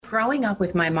Growing up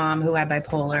with my mom who had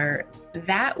bipolar,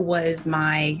 that was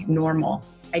my normal.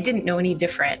 I didn't know any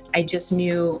different. I just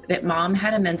knew that mom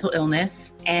had a mental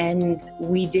illness and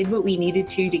we did what we needed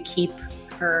to keep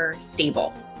her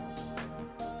stable.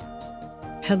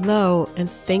 Hello,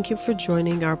 and thank you for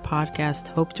joining our podcast,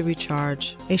 Hope to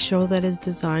Recharge, a show that is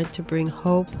designed to bring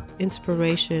hope,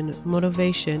 inspiration,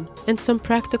 motivation, and some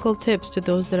practical tips to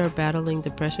those that are battling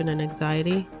depression and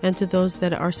anxiety, and to those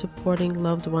that are supporting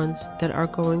loved ones that are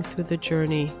going through the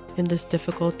journey in this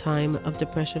difficult time of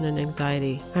depression and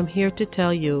anxiety. I'm here to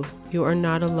tell you, you are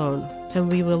not alone, and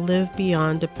we will live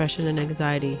beyond depression and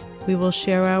anxiety. We will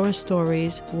share our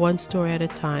stories, one story at a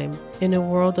time, in a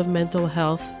world of mental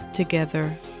health.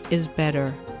 Together is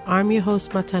better. I'm your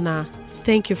host, Matana.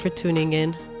 Thank you for tuning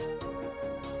in.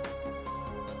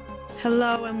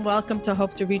 Hello and welcome to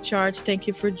Hope to Recharge. Thank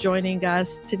you for joining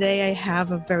us. Today I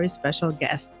have a very special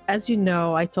guest. As you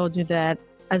know, I told you that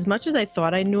as much as I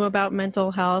thought I knew about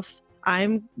mental health,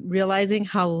 I'm realizing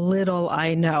how little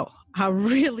I know, how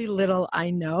really little I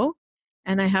know.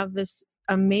 And I have this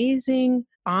amazing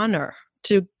honor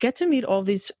to get to meet all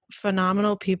these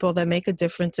phenomenal people that make a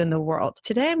difference in the world.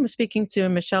 Today, I'm speaking to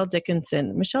Michelle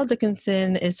Dickinson. Michelle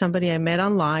Dickinson is somebody I met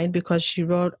online because she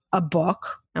wrote a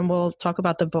book, and we'll talk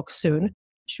about the book soon.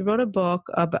 She wrote a book,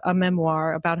 a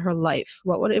memoir about her life,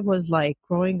 what it was like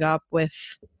growing up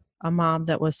with a mom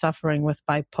that was suffering with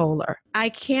bipolar. I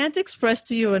can't express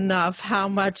to you enough how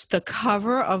much the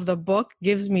cover of the book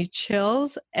gives me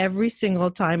chills every single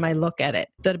time I look at it.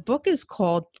 The book is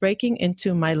called Breaking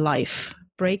Into My Life.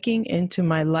 Breaking Into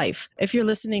My Life. If you're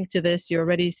listening to this, you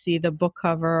already see the book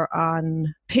cover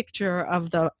on picture of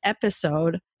the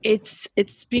episode. It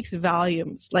speaks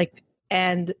volumes.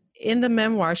 And in the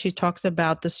memoir, she talks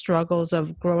about the struggles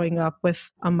of growing up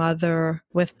with a mother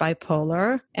with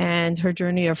bipolar and her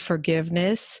journey of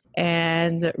forgiveness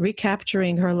and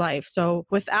recapturing her life. So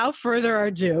without further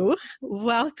ado,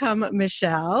 welcome,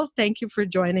 Michelle. Thank you for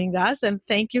joining us and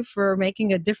thank you for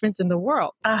making a difference in the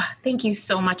world. Thank you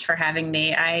so much for having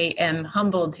me. I am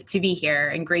humbled to be here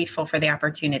and grateful for the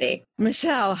opportunity.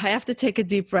 Michelle, I have to take a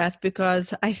deep breath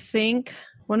because I think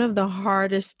one of the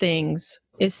hardest things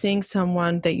is seeing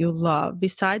someone that you love.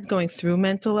 Besides going through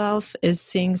mental health, is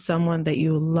seeing someone that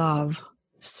you love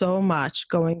so much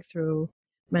going through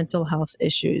mental health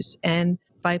issues. And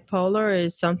bipolar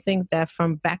is something that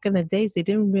from back in the days, they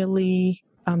didn't really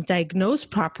diagnose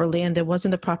properly, and there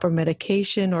wasn't the proper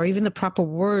medication or even the proper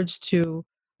words to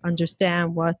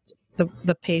understand what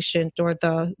the patient or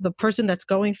the person that's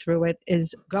going through it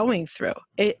is going through.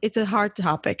 It's a hard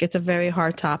topic. It's a very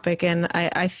hard topic. And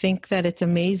I think that it's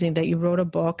amazing that you wrote a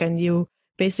book and you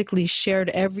basically shared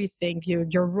everything,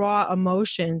 your raw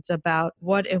emotions about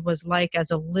what it was like as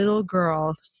a little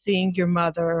girl seeing your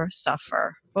mother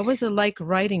suffer. What was it like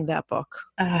writing that book?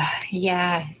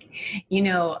 Yeah.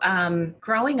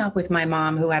 Growing up with my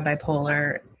mom who had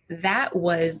bipolar, that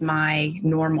was my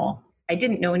normal. I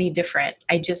didn't know any different.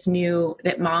 I just knew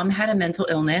that mom had a mental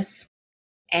illness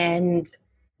and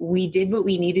we did what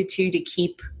we needed to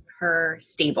keep her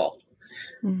stable.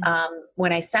 Mm-hmm.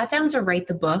 When I sat down to write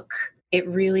the book, it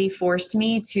really forced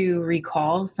me to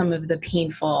recall some of the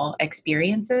painful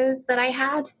experiences that I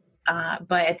had.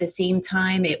 But at the same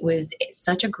time, it was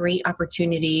such a great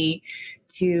opportunity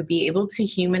to be able to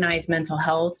humanize mental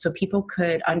health so people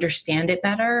could understand it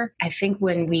better. I think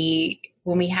when we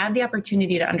have the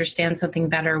opportunity to understand something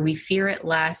better, we fear it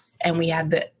less and we have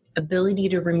the ability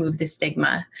to remove the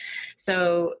stigma.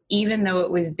 So even though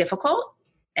it was difficult,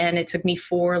 and it took me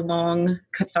 4 long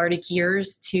cathartic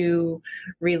years to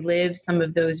relive some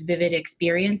of those vivid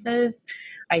experiences,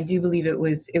 I do believe it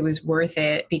was worth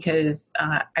it because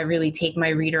I really take my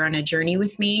reader on a journey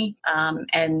with me.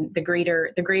 And the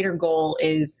greater goal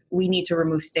is we need to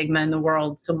remove stigma in the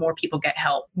world so more people get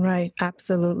help. Right.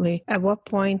 Absolutely. At what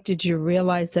point did you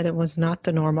realize that it was not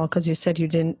the normal? Because you said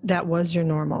that was your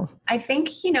normal. I think,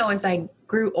 as I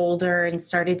grew older and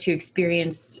started to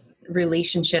experience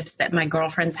relationships that my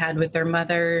girlfriends had with their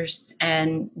mothers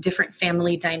and different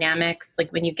family dynamics.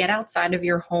 Like when you get outside of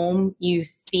your home, you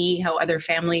see how other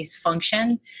families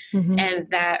function. Mm-hmm. And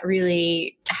that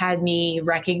really had me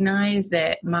recognize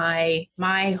that my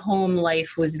home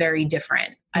life was very different.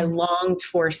 Mm-hmm. I longed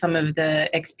for some of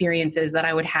the experiences that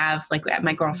I would have like at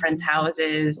my girlfriends'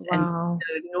 houses. Wow. And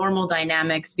the normal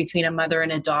dynamics between a mother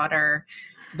and a daughter,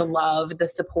 the love, the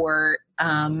support.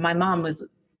 My mom was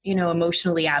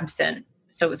emotionally absent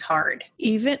So it was hard.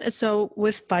 Even so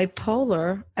with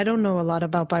bipolar, I don't know a lot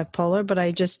about bipolar, but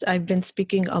I've been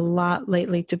speaking a lot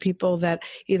lately to people that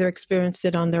either experienced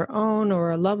it on their own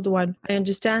or a loved one. I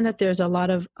understand that there's a lot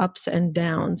of ups and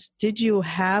downs. Did you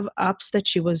have ups that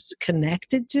she was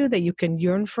connected to, that you can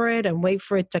yearn for it and wait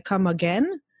for it to come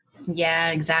again? Yeah,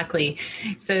 exactly.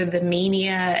 So the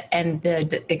mania and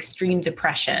the extreme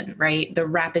depression, right? The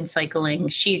rapid cycling,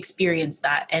 she experienced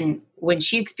that. And when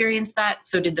she experienced that,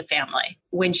 so did the family.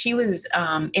 When she was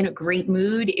in a great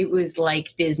mood, it was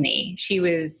like Disney. She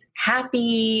was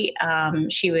happy,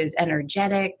 she was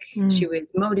energetic, she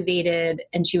was motivated,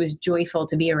 and she was joyful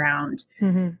to be around.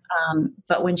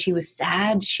 But when she was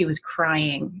sad, she was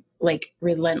crying like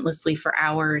relentlessly for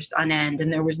hours on end.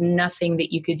 And there was nothing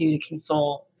that you could do to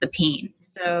console the pain.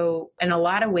 So in a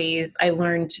lot of ways, I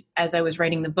learned as I was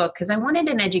writing the book, because I wanted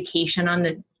an education on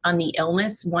the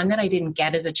illness, one that I didn't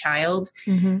get as a child.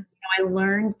 I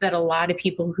learned that a lot of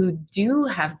people who do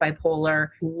have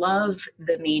bipolar love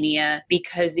the mania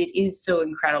because it is so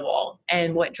incredible.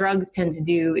 And what drugs tend to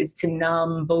do is to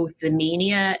numb both the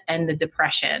mania and the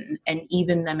depression and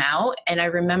even them out. And I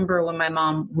remember when my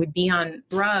mom would be on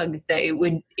drugs that it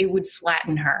would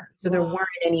flatten her. So there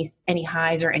weren't any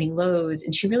highs or any lows.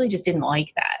 And she really just didn't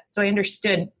like that. So I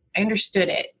understood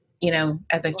it,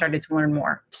 as I started to learn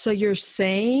more. So you're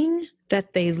saying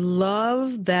that they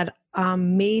love that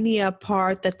mania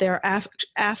part that they're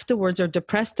afterwards are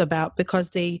depressed about because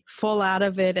they fall out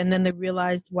of it and then they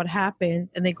realize what happened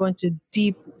and they go into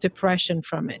deep depression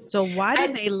from it. So why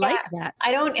do they like that?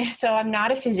 So I'm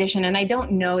not a physician and I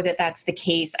don't know that that's the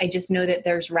case. I just know that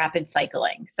there's rapid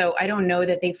cycling. So I don't know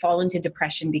that they fall into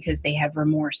depression because they have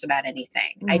remorse about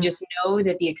anything. I just know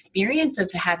that the experience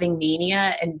of having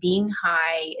mania and being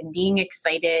high and being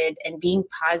excited and being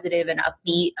positive and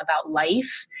upbeat about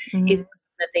life is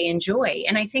that they enjoy.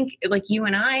 And I think like you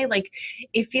and I, like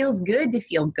it feels good to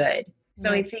feel good. So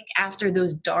I think after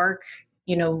those dark,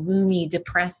 gloomy,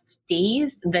 depressed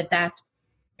days, that's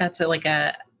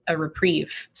a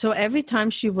reprieve. So every time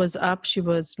she was up,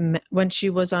 when she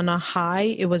was on a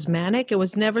high, it was manic. It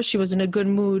was never she was in a good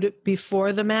mood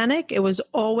before the manic. It was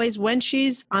always when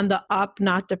she's on the up,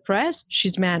 not depressed,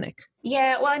 she's manic.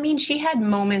 Yeah. Well, I mean, she had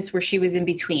moments where she was in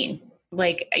between.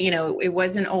 Like, it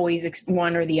wasn't always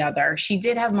one or the other. She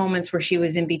did have moments where she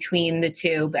was in between the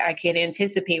two, but I could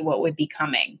anticipate what would be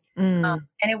coming. And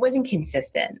it wasn't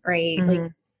consistent, right?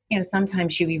 Like,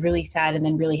 sometimes she'd be really sad and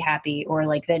then really happy, or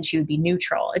like then she would be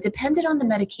neutral. It depended on the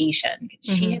medication.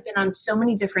 She had been on so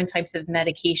many different types of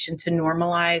medication to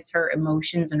normalize her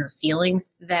emotions and her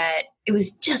feelings that it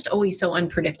was just always so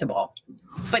unpredictable.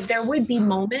 But there would be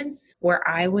moments where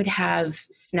I would have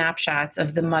snapshots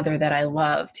of the mother that I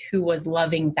loved who was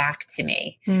loving back to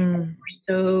me. And they were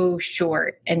so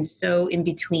short and so in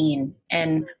between.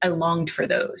 And I longed for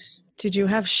those. Did you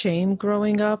have shame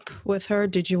growing up with her?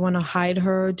 Did you want to hide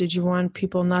her? Did you want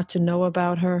people not to know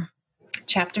about her?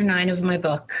 Chapter 9 of my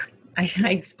book, I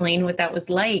explain what that was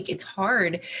like. It's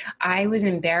hard. I was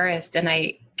embarrassed and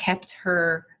I kept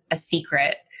her a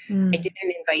secret. I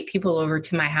didn't invite people over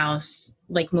to my house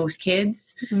like most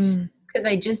kids because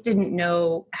I just didn't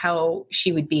know how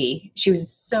she would be. She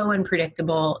was so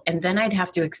unpredictable. And then I'd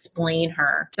have to explain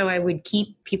her. So I would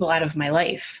keep people out of my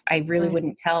life. I really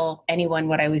wouldn't tell anyone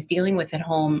what I was dealing with at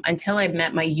home until I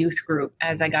met my youth group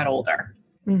as I got older.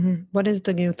 What is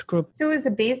the youth group? So it was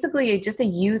basically just a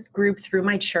youth group through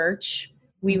my church.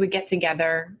 We would get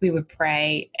together, we would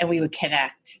pray, and we would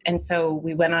connect. And so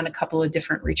we went on a couple of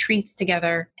different retreats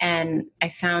together, and I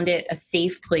found it a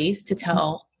safe place to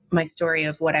tell my story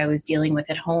of what I was dealing with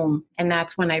at home. And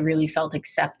that's when I really felt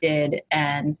accepted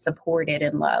and supported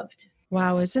and loved.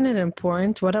 Wow, isn't it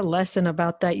important? What a lesson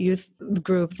about that youth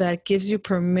group that gives you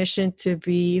permission to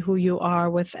be who you are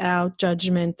without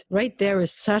judgment. Right there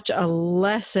is such a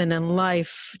lesson in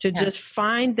life to just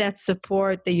find that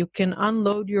support that you can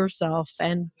unload yourself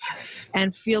and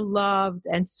feel loved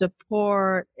and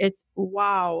support. It's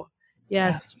wow.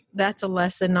 Yes, that's a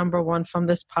lesson number one from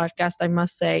this podcast, I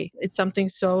must say. It's something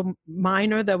so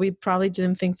minor that we probably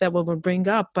didn't think that we would bring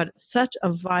up, but such a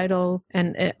vital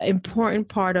and important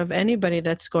part of anybody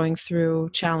that's going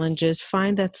through challenges.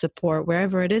 Find that support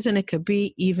wherever it is, and it could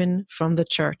be even from the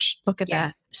church. Look at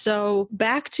that. So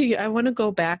back to you. I want to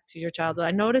go back to your childhood.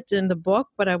 I know it's in the book,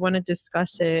 but I want to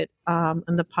discuss it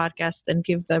in the podcast and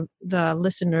give the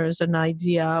listeners an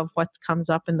idea of what comes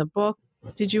up in the book.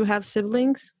 Did you have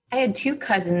siblings? I had 2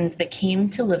 cousins that came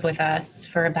to live with us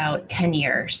for about 10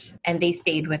 years, and they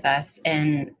stayed with us.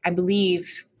 And I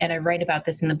believe, and I write about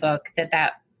this in the book,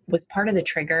 that was part of the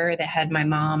trigger that had my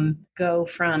mom go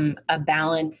from a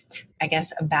balanced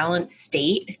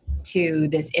state to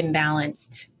this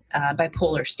imbalanced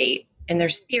bipolar state. And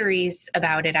there's theories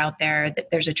about it out there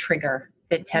that there's a trigger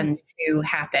that tends to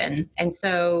happen. And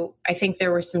so I think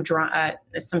there was some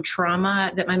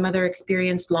trauma that my mother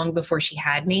experienced long before she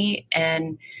had me.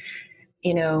 And,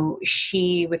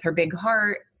 she, with her big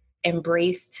heart,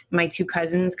 embraced my two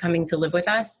cousins coming to live with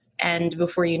us. And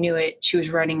before you knew it, she was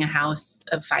running a house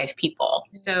of 5 people.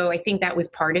 So I think that was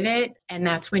part of it. And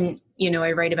that's when,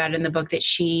 I write about it in the book that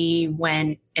she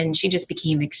went and she just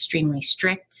became extremely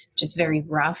strict, just very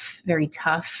rough, very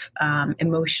tough,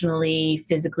 emotionally,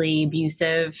 physically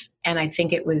abusive. And I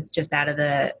think it was just out of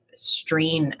the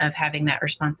strain of having that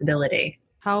responsibility.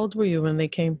 How old were you when they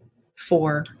came?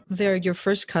 4. They're your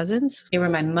first cousins? They were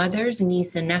my mother's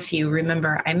niece and nephew.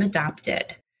 Remember, I'm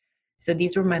adopted. So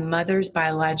these were my mother's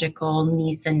biological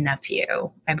niece and nephew,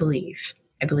 I believe,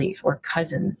 or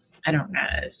cousins. I don't know.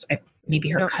 Maybe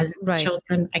her cousin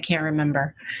children. I can't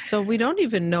remember. So we don't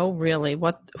even know really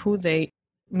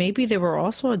maybe they were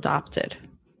also adopted.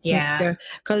 Yeah.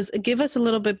 Because give us a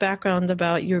little bit background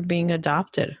about your being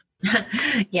adopted.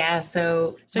 Yeah.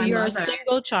 So you're a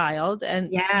single child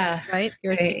and right?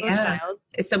 You're a single child.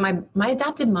 So my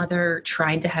adopted mother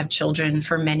tried to have children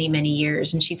for many, many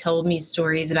years. And she told me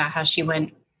stories about how she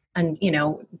went and,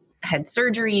 had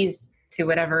surgeries to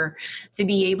whatever, to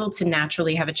be able to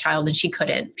naturally have a child. And she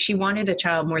couldn't. She wanted a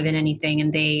child more than anything.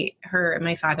 And her and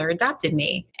my father adopted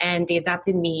me. And they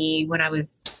adopted me when I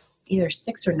was either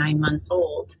 6 or 9 months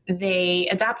old. They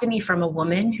adopted me from a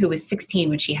woman who was 16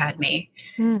 when she had me,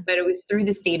 but it was through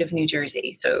the state of New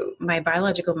Jersey. So my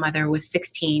biological mother was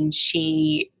 16.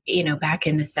 She, back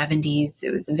in the 70s,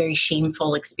 it was a very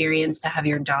shameful experience to have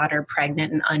your daughter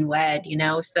pregnant and unwed,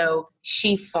 so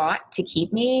she fought to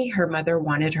keep me. Her mother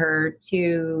wanted her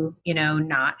to,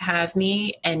 not have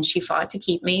me, and she fought to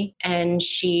keep me, and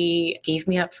she gave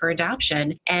me up for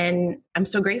adoption. And I'm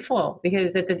so grateful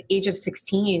because at the age of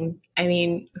 16, I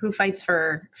mean, who fights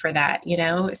for that,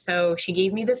 So she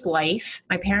gave me this life.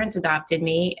 My parents adopted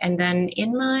me. And then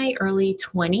in my early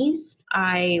 20s,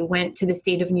 I went to the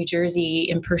state of New Jersey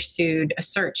and pursued a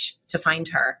search to find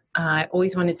her. I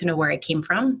always wanted to know where I came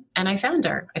from, and I found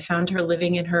her. I found her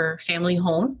living in her family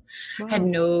home, wow. had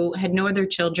no other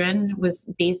children, was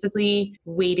basically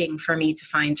waiting for me to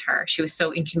find her. She was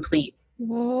so incomplete.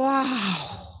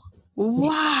 Wow.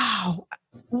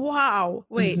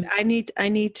 Wait, I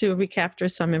need to recapture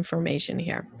some information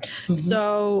here. Mm-hmm.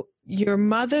 So your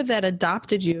mother that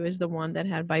adopted you is the one that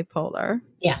had bipolar.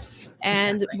 Yes.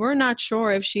 And exactly. We're not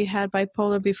sure if she had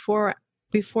bipolar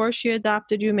before she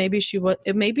adopted you. Maybe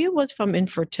it was from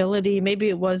infertility. Maybe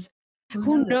it was,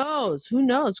 who knows?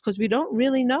 Because we don't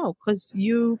really know, because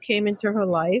you came into her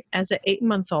life as an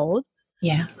 8-month-old.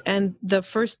 Yeah. And the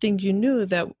first thing you knew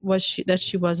that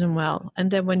she wasn't well. And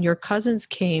then when your cousins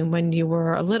came, when you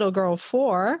were a little girl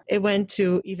 4, it went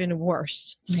to even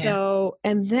worse. Yeah. So,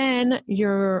 and then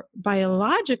your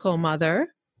biological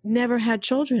mother never had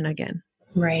children again.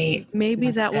 Right. Maybe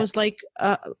that was like,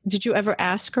 did you ever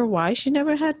ask her why she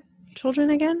never had children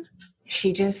again?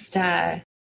 She just,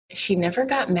 she never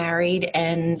got married.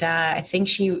 And I think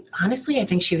she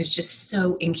was just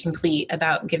so incomplete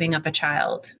about giving up a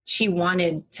child. She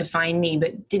wanted to find me,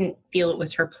 but didn't feel it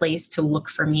was her place to look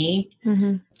for me.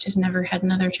 Mm-hmm. Just never had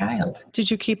another child. Did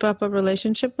you keep up a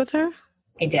relationship with her?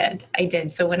 I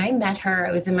did. So when I met her,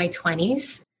 I was in my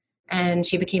 20s, and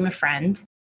she became a friend.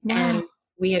 Wow. And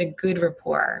we had a good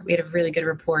rapport. We had a really good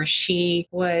rapport. She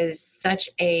was such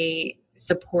a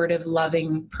supportive,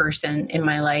 loving person in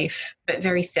my life, but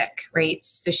very sick, right?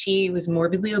 So she was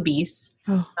morbidly obese,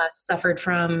 suffered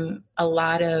from a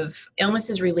lot of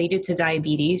illnesses related to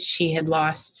diabetes. She had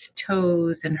lost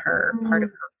toes and her part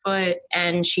of her foot,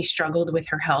 and she struggled with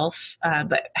her health,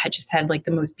 but had just had like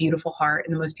the most beautiful heart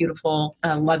and the most beautiful,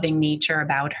 loving nature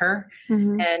about her.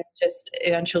 Mm-hmm. And just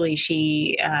eventually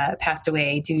she passed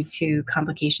away due to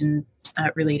complications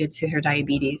related to her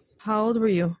diabetes. How old were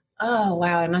you? Oh,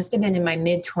 wow. I must have been in my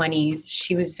mid-20s.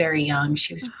 She was very young.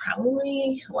 She was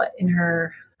probably, in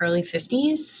her early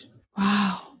 50s?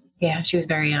 Wow. Yeah, she was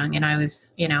very young. And I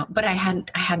was, but I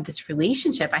had this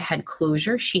relationship. I had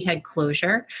closure. She had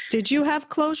closure. Did you have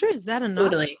closure? Is that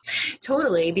enough?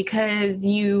 Totally. Because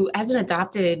as an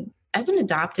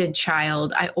adopted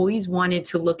child, I always wanted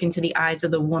to look into the eyes of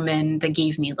the woman that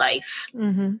gave me life.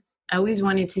 Mm-hmm. I always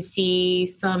wanted to see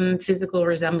some physical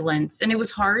resemblance. And it was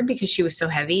hard because she was so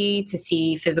heavy to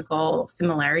see physical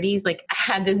similarities. Like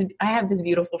I have this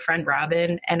beautiful friend,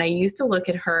 Robin, and I used to look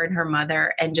at her and her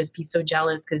mother and just be so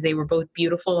jealous because they were both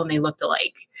beautiful and they looked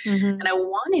alike. And I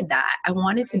wanted that. I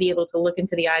wanted to be able to look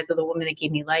into the eyes of the woman that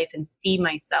gave me life and see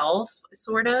myself,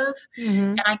 sort of.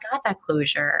 And I got that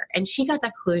closure. And she got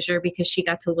that closure because she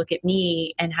got to look at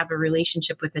me and have a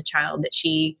relationship with a child that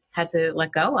she had to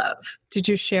let go of. Did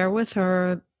you share with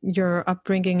her your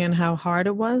upbringing and how hard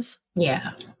it was?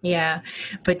 Yeah.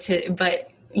 But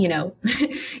you know,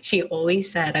 she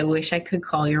always said, I wish I could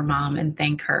call your mom and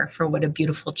thank her for what a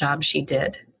beautiful job she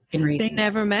did in raising. They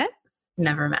never met?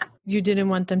 Never met. You didn't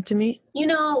want them to meet? You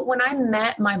know, when I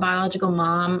met my biological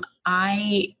mom,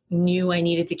 I knew I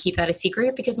needed to keep that a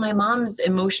secret because my mom's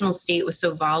emotional state was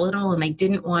so volatile and I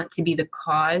didn't want to be the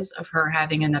cause of her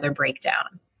having another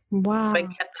breakdown. Wow. So I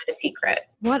kept that a secret.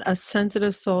 What a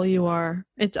sensitive soul you are.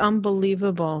 It's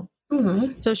unbelievable.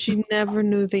 So she never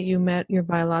knew that you met your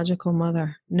biological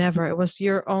mother. Never. It was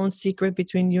your own secret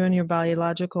between you and your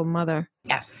biological mother.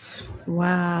 Yes.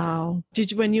 Wow.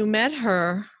 When you met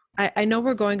her, I know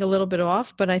we're going a little bit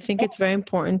off, but I think it's very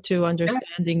important to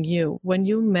understanding you. When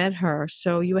you met her,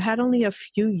 so you had only a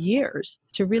few years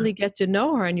to really get to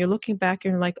know her, and you're looking back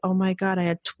and you're like, oh my God, I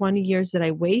had 20 years that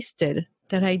I wasted,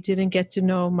 that I didn't get to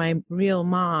know my real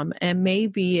mom. And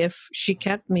maybe if she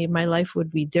kept me, my life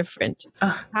would be different.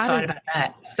 Oh, I thought about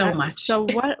that so much. So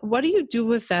what do you do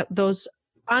with those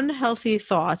unhealthy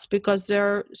thoughts, because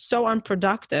they're so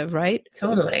unproductive, right?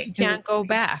 Totally. You can't go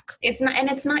back. It's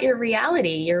not your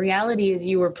reality. Your reality is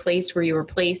you were placed where you were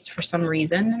placed for some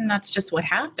reason, and that's just what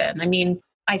happened. I mean,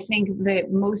 I think the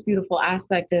most beautiful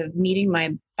aspect of meeting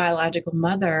my biological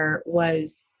mother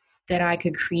was that I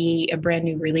could create a brand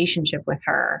new relationship with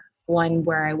her, one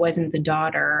where I wasn't the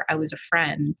daughter, I was a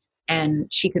friend, and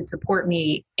she could support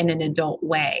me in an adult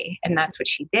way. And that's what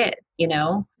she did, you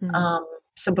know?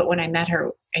 But when I met her,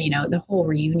 you know, the whole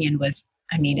reunion was,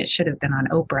 I mean, it should have been on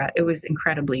Oprah. It was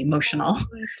incredibly emotional.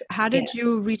 How did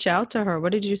you reach out to her?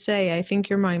 What did you say? I think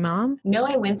you're my mom? No,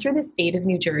 I went through the state of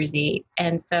New Jersey.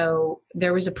 And so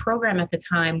there was a program at the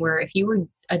time where if you were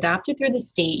adopted through the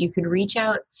state, you could reach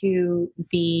out to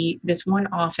this one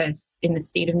office in the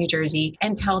state of New Jersey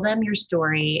and tell them your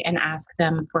story and ask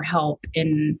them for help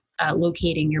in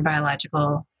locating your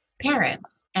biological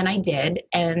parents. And I did.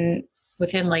 And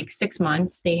within like 6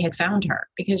 months, they had found her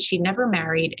because she never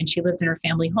married and she lived in her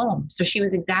family home. So she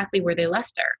was exactly where they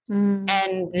left her.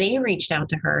 And they reached out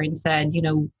to her and said, you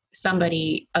know,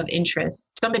 somebody of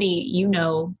interest, somebody you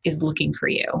know is looking for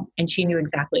you. And she knew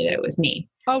exactly that it was me.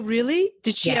 Oh, really?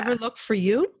 Did she ever look for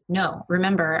you? No.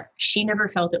 Remember, she never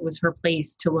felt it was her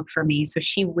place to look for me. So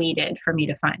she waited for me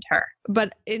to find her.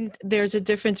 But there's a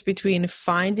difference between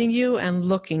finding you and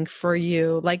looking for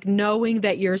you, like knowing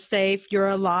that you're safe, you're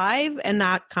alive, and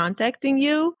not contacting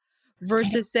you,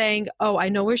 versus saying, oh, I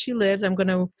know where she lives. I'm going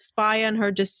to spy on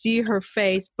her, just see her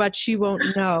face, but she won't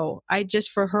know.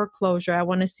 For her closure, I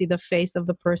want to see the face of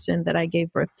the person that I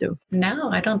gave birth to.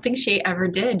 No, I don't think she ever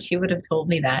did. She would have told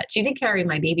me that. She did carry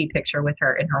my baby picture with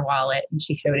her in her wallet and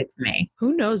she showed it to me.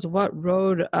 Who knows what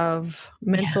road of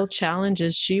mental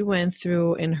challenges she went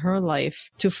through in her life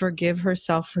to forgive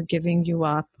herself for giving you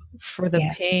up, for the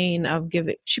pain of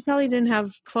giving. She probably didn't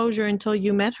have closure until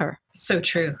you met her. So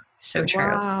true. So true.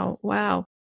 Wow.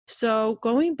 So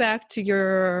going back to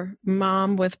your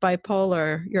mom with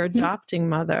bipolar, your adopting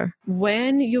mother,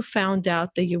 when you found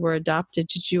out that you were adopted,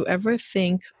 did you ever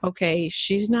think, okay,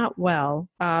 she's not well.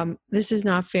 This is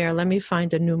not fair. Let me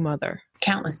find a new mother?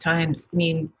 Countless times. I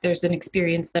mean, there's an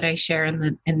experience that I share in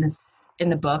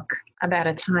the book about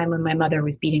a time when my mother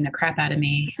was beating the crap out of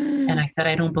me. And I said,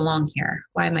 I don't belong here.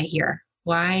 Why am I here?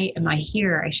 Why am I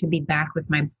here? I should be back with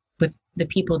the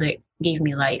people that gave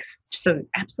me life. So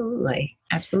absolutely,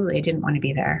 I didn't want to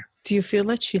be there. Do you feel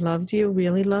that she loved you,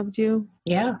 really loved you?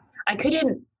 Yeah. I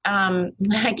can't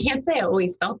say I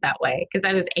always felt that way because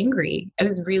I was angry. I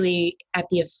was really at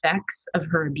the effects of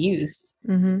her abuse.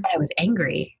 I was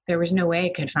angry. There was no way I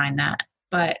could find that.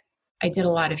 But I did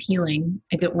a lot of healing.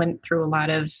 Went through a lot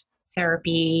of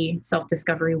therapy,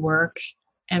 self-discovery work.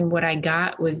 And what I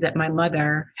got was that my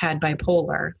mother had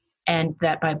bipolar. And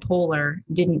that bipolar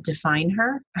didn't define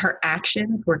her. Her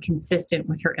actions were consistent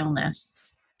with her illness.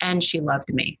 And she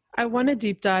loved me. I want to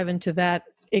deep dive into that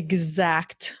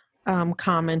exact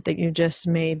comment that you just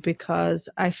made, because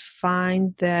I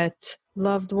find that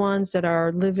loved ones that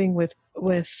are living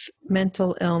with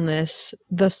mental illness,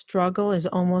 the struggle is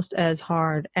almost as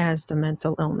hard as the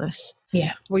mental illness.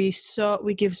 Yeah. We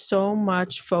give so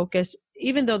much focus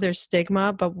even though there's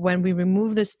stigma, but when we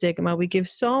remove the stigma, we give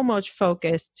so much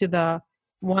focus to the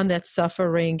one that's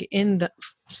suffering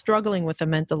struggling with a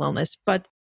mental illness. But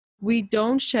we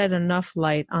don't shed enough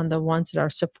light on the ones that are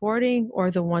supporting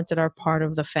or the ones that are part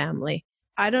of the family.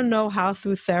 I don't know how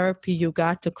through therapy you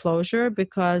got to closure,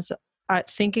 because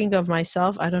thinking of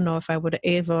myself, I don't know if I would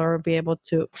ever be able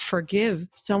to forgive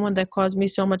someone that caused me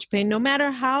so much pain, no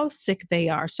matter how sick they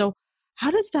are. So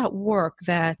how does that work,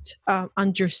 that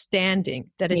understanding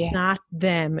that it's not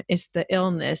them, it's the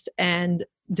illness, and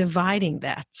dividing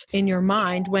that in your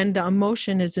mind when the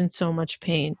emotion is in so much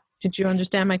pain? Did you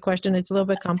understand my question? It's a little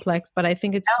bit complex, but I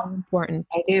think it's so important.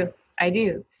 I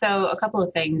do. So a couple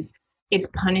of things. It's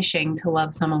punishing to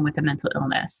love someone with a mental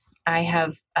illness. I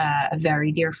have a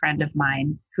very dear friend of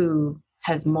mine who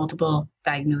has multiple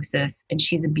diagnoses, and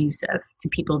she's abusive to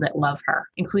people that love her,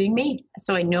 including me.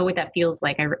 So I know what that feels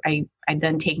like. I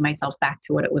then take myself back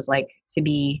to what it was like to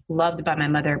be loved by my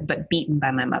mother, but beaten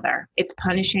by my mother. It's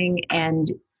punishing,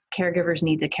 and caregivers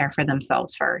need to care for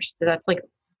themselves first. That's like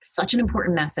such an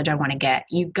important message I want to get.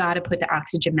 You've got to put the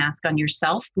oxygen mask on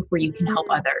yourself before you can help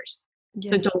others.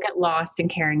 Yeah. So don't get lost in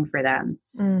caring for them.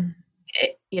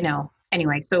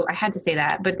 Anyway, so I had to say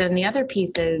that. But then the other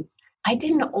piece is I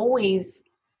didn't always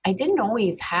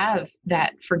have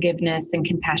that forgiveness and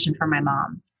compassion for my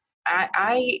mom.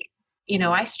 I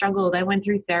struggled. I went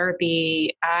through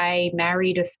therapy. I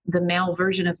married the male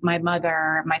version of my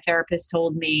mother. My therapist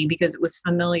told me, because it was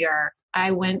familiar.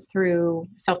 I went through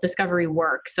self-discovery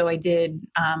work. So I did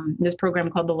this program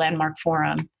called the Landmark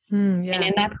Forum. And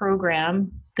in that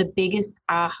program, the biggest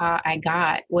aha I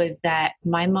got was that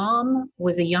my mom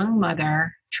was a young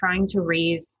mother trying to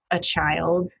raise a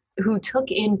child who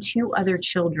took in 2 other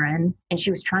children, and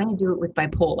she was trying to do it with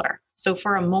bipolar. So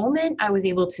for a moment, I was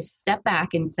able to step back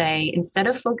and say, instead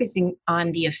of focusing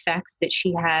on the effects that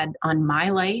she had on my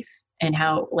life and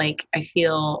how I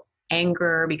feel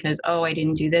anger because, I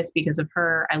didn't do this because of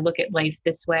her. I look at life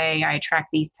this way. I attract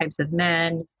these types of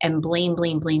men, and blame.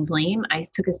 I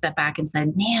took a step back and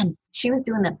said, man, she was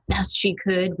doing the best she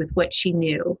could with what she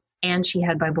knew. And she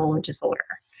had bipolar disorder.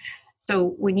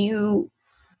 So when you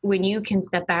can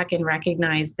step back and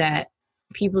recognize that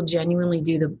people genuinely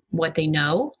do what they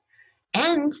know,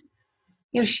 and,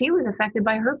 she was affected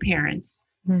by her parents.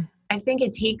 I think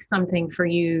it takes something for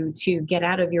you to get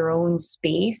out of your own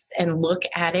space and look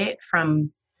at it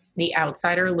from the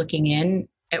outsider looking in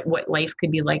at what life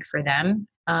could be like for them,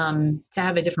 to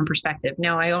have a different perspective.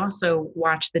 Now, I also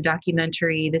watched the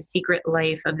documentary, The Secret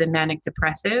Life of the Manic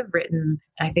Depressive, written,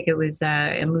 I think it was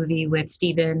a movie with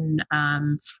Stephen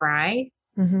Fry,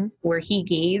 where he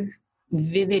gave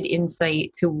vivid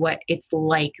insight to what it's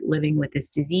like living with this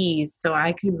disease. So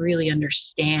I could really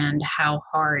understand how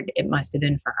hard it must have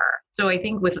been for her. So I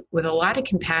think with a lot of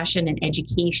compassion and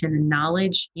education and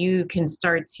knowledge, you can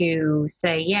start to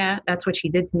say, yeah, that's what she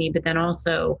did to me. But then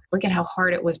also look at how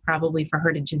hard it was probably for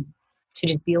her to just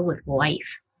deal with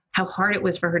life. How hard it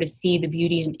was for her to see the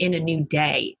beauty in a new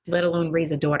day, let alone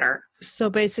raise a daughter. So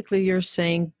basically you're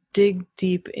saying dig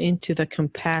deep into the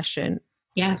compassion.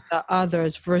 Yes. The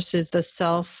others versus the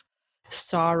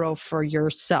sorrow for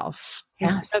yourself.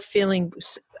 Yes. Instead of feeling,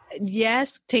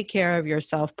 take care of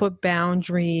yourself, put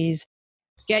boundaries,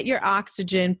 get your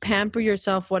oxygen, pamper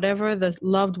yourself, whatever the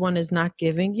loved one is not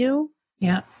giving you.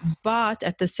 Yeah. But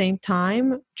at the same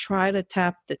time, try to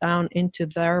tap down into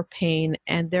their pain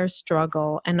and their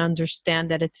struggle and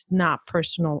understand that it's not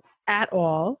personal at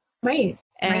all. Right.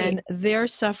 And they're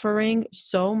suffering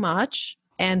so much,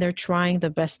 and they're trying the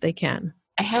best they can.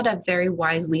 I had a very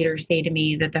wise leader say to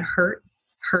me that the hurt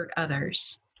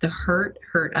others. The hurt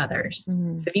others.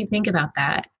 So if you think about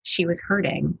that, she was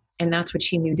hurting, and that's what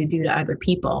she knew to do to other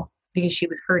people because she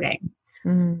was hurting.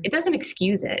 It doesn't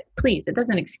excuse it. Please, it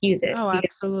doesn't excuse it. Oh,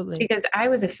 absolutely. Because I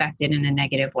was affected in a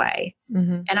negative way.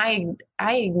 And I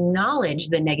acknowledge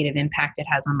the negative impact it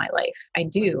has on my life. I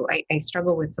do. I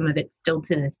struggle with some of it still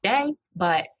to this day,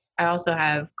 but I also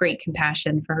have great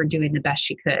compassion for her doing the best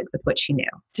she could with what she knew.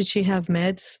 Did she have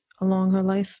meds along her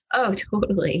life? Oh,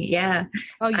 totally. Yeah.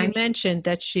 Oh, you mentioned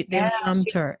that they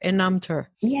numbed her.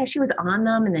 Yeah, she was on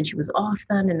them and then she was off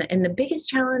them. And the biggest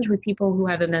challenge with people who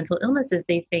have a mental illness is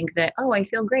they think that, I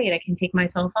feel great, I can take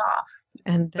myself off.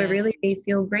 But really they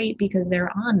feel great because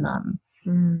they're on them.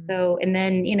 So, and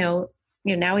then,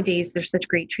 nowadays there's such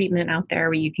great treatment out there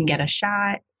where you can get a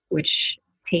shot, which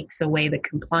takes away the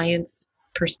compliance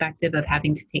perspective of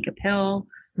having to take a pill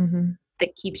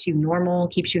that keeps you normal,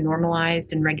 keeps you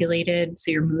normalized and regulated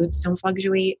so your moods don't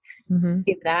fluctuate.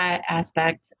 Give that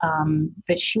aspect.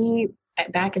 But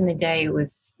back in the day, it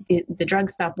was the drug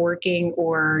stopped working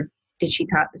or did she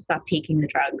stop taking the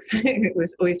drugs? It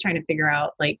was always trying to figure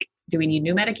out, like, do we need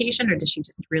new medication, or does she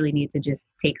just really need to just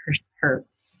take her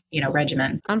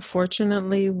regimen?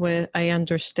 Unfortunately, I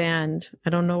understand. I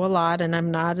don't know a lot, and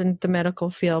I'm not in the medical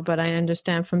field, but I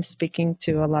understand from speaking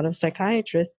to a lot of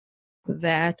psychiatrists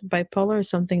that bipolar is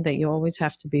something that you always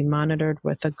have to be monitored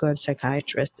with a good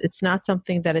psychiatrist. It's not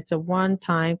something that it's a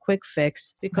one-time quick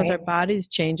fix, because Right. our bodies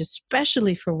change,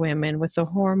 especially for women with the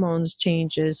hormones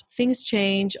changes. Things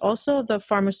change. Also, the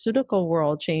pharmaceutical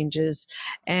world changes,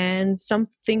 and some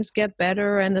things get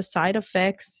better, and the side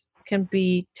effects can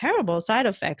be terrible side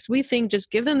effects. We think just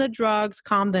give them the drugs,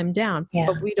 calm them down. Yeah.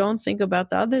 But we don't think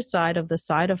about the other side of the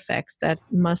side effects that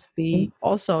must be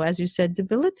also, as you said,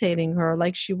 debilitating her.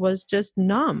 Like she was just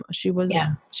numb. She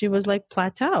was like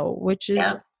plateau, which is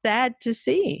sad to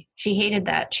see. She hated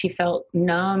that. She felt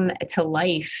numb to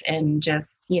life, and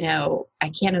just, I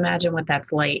can't imagine what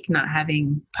that's like, not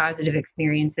having positive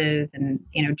experiences and,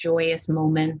 joyous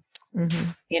moments.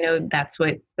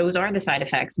 Those are the side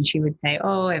effects. And she would say,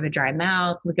 oh, I have a dry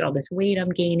mouth. Look at all this weight I'm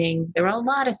gaining. There were a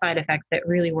lot of side effects that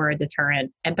really were a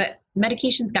deterrent. But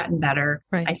medication's gotten better.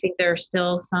 Right. I think there are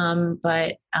still some,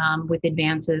 but with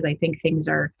advances, I think things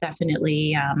are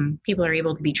definitely, people are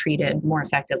able to be treated more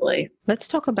effectively. Let's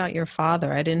talk about your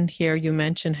father. I didn't hear you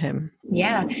mention him.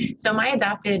 Yeah. So my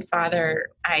adopted father,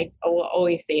 I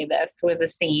always say this, was a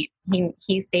saint.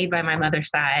 He stayed by my mother's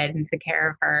side and took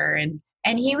care of her.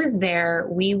 And he was there.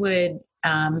 We would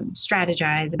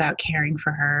strategize about caring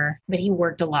for her, but he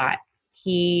worked a lot.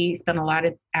 He spent a lot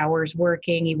of hours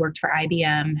working. He worked for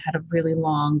IBM, had a really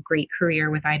long, great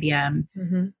career with IBM.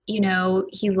 Mm-hmm.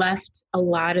 He left a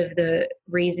lot of the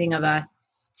raising of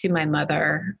us to my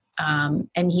mother.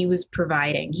 And he was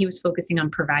focusing on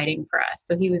providing for us.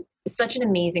 So he was such an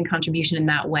amazing contribution in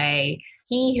that way.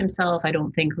 He himself, I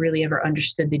don't think, really ever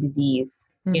understood the disease.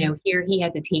 Mm-hmm. Here he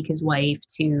had to take his wife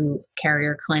to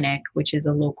Carrier Clinic, which is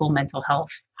a local mental health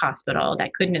hospital.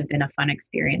 That couldn't have been a fun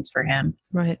experience for him.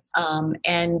 Right.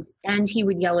 And he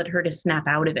would yell at her to snap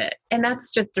out of it. And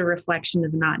that's just a reflection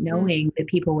of not knowing that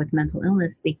people with mental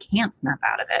illness, they can't snap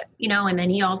out of it. And then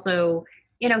he also,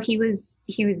 he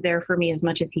was there for me as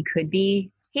much as he could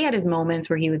be. He had his moments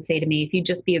where he would say to me, if you'd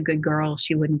just be a good girl,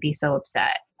 she wouldn't be so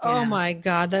upset. Oh my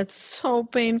God, that's so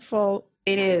painful.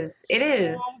 It is. It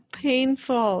is so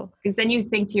painful. Because then you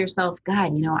think to yourself,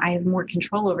 God, I have more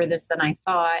control over this than I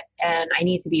thought, and I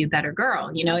need to be a better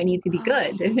girl. I need to be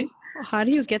good. How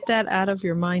do you get that out of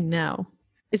your mind now?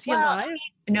 Is he alive?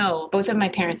 No, both of my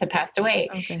parents have passed away.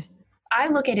 Okay. I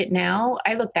look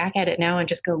back at it now and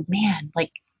just go, man,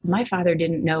 like, my father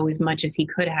didn't know as much as he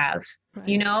could have.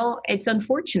 Right. It's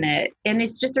unfortunate. And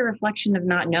it's just a reflection of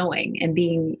not knowing and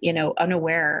being,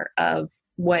 unaware of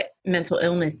what mental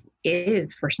illness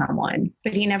is for someone.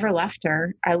 But he never left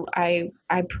her. I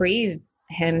praise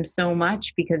him so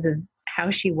much because of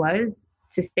how she was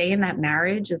to stay in that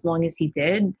marriage as long as he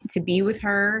did, to be with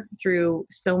her through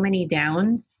so many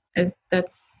downs.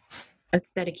 That's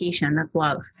dedication. That's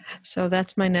love. So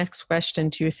that's my next question.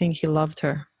 Do you think he loved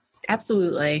her?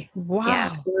 Absolutely. Wow. Yeah,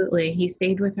 absolutely. He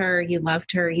stayed with her. He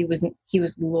loved her. He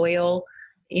was loyal.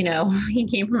 He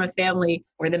came from a family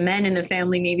where the men in the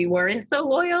family maybe weren't so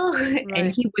loyal. Right.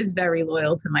 And he was very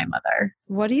loyal to my mother.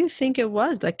 What do you think it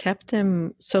was that kept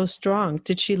him so strong?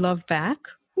 Did she love back?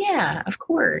 Yeah, of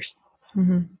course.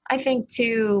 Mm-hmm. I think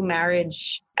too,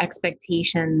 marriage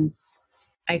expectations,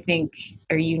 I think,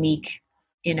 are unique.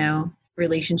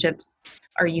 Relationships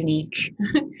are unique.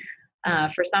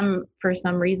 For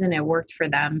some reason, it worked for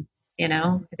them.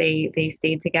 They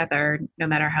stayed together no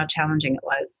matter how challenging it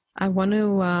was. I want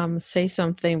to say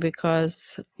something,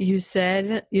 because you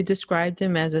said you described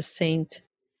him as a saint,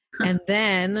 and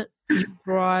then you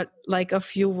brought like a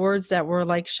few words that were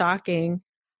like shocking.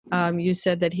 You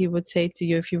said that he would say to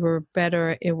you, if you were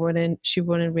better, she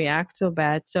wouldn't react so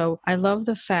bad. So I love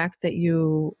the fact that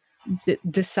you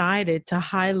decided to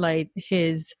highlight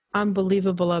his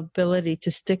unbelievable ability to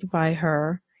stick by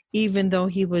her, even though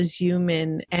he was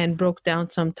human and broke down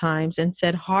sometimes and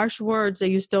said harsh words that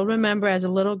you still remember as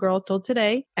a little girl till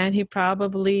today. And he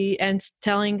probably, and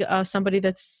telling somebody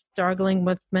that's struggling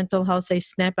with mental health, say,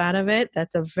 snap out of it.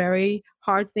 That's a very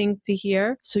hard thing to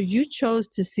hear. So you chose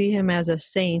to see him as a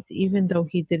saint, even though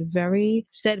he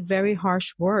said very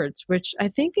harsh words, which I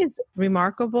think is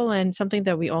remarkable and something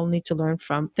that we all need to learn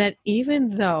from. That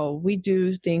even though we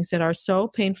do things that are so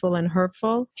painful and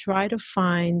hurtful, try to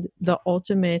find the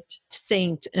ultimate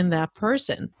saint in that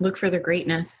person. Look for the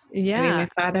greatness. Yeah. My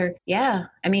father. Yeah.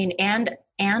 And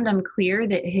I'm clear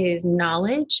that his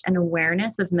knowledge and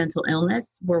awareness of mental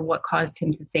illness were what caused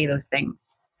him to say those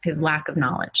things. His lack of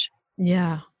knowledge.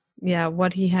 Yeah.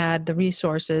 What he had, the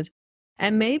resources.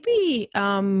 And maybe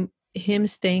him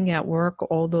staying at work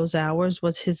all those hours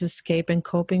was his escape and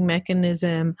coping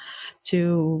mechanism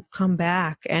to come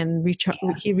back and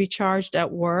he recharged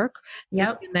at work,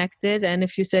 disconnected. And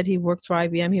if you said he worked for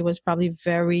IBM, he was probably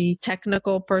very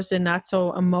technical person, not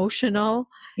so emotional.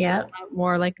 Yeah.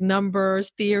 More like numbers,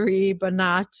 theory, but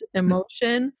not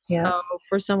emotion. So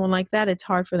for someone like that, it's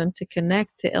hard for them to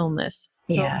connect to illness.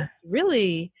 Yeah. So it's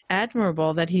really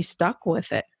admirable that he stuck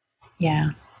with it.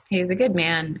 Yeah. He was a good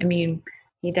man. I mean,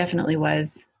 he definitely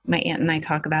was. My aunt and I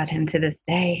talk about him to this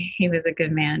day. He was a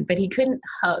good man, but he couldn't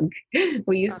hug.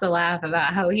 We used to laugh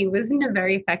about how he wasn't a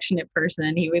very affectionate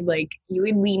person. He would you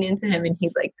would lean into him and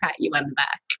he'd pat you on the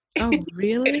back. Oh,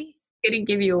 really? He didn't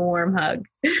give you a warm hug.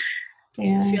 Do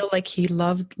you feel like he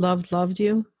loved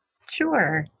you?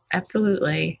 Sure.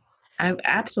 Absolutely. I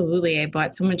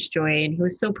brought so much joy, and he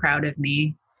was so proud of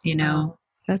me, Oh,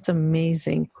 that's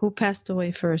amazing. Who passed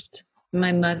away first?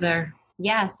 My mother.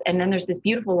 Yes. And then there's this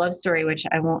beautiful love story, which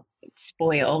I won't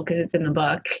spoil because it's in the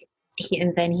book.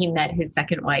 And then he met his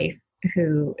second wife,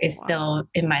 who is still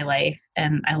in my life,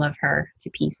 and I love her to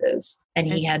pieces. And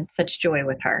he had such joy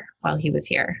with her while he was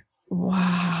here.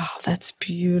 Wow, that's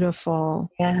beautiful.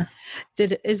 Yeah.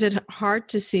 Is it hard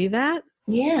to see that?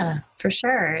 Yeah, for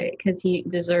sure. Because he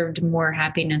deserved more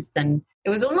happiness than,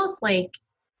 it was almost like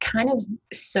kind of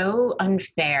so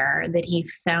unfair that he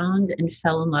found and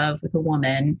fell in love with a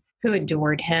woman who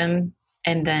adored him,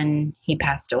 and then he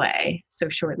passed away so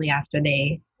shortly after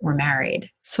they were married.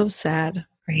 So sad.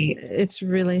 Right. It's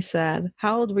really sad.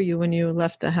 How old were you when you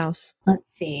left the house?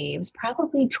 Let's see. It was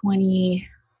probably 20.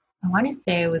 I want to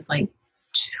say it was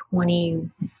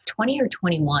 20 or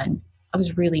 21. I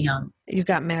was really young. You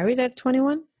got married at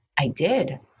 21? I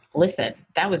did. Listen,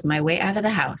 that was my way out of the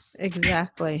house.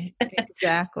 Exactly.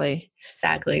 Exactly.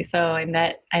 So I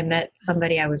met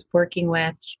somebody I was working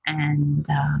with, and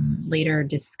later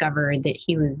discovered that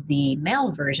he was the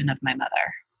male version of my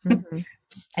mother.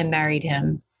 And married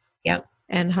him. Yep.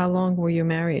 And how long were you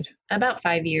married? About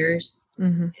 5 years.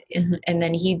 And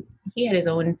then he had his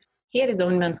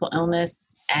own mental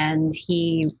illness, and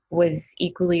he was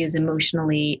equally as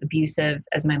emotionally abusive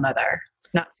as my mother.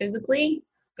 Not physically,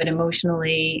 but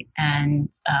emotionally and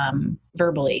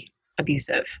verbally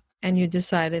abusive. And you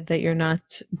decided that you're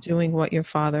not doing what your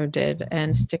father did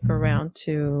and stick around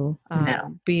to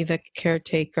be the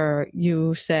caretaker.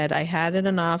 You said, I had it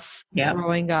enough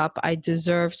growing up. I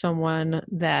deserve someone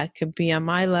that could be on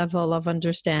my level of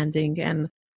understanding, and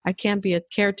I can't be a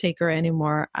caretaker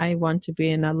anymore. I want to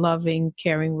be in a loving,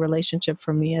 caring relationship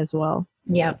for me as well.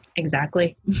 Yep,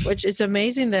 exactly. Which is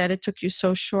amazing that it took you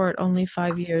so short, only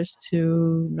 5 years,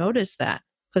 to notice that.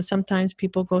 Because sometimes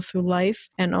people go through life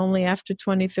and only after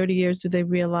 20, 30 years do they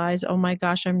realize, oh my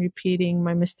gosh, I'm repeating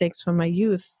my mistakes from my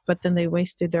youth. But then they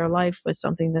wasted their life with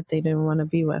something that they didn't want to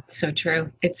be with. So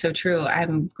true. It's so true.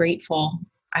 I'm grateful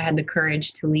I had the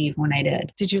courage to leave when I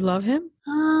did. Did you love him?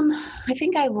 I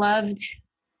think I loved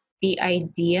the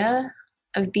idea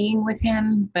of being with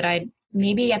him, but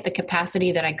maybe at the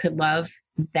capacity that I could love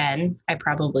then, I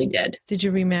probably did. Did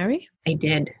you remarry? I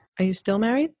did. Are you still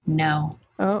married? No.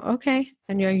 Oh, okay.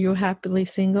 And are you happily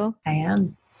single? I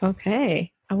am.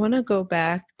 Okay. I want to go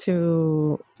back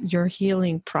to your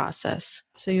healing process.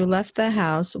 So you left the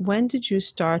house. When did you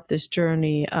start this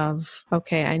journey of,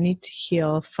 okay, I need to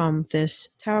heal from this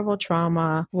terrible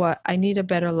trauma. I need a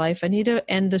better life. I need to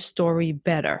end the story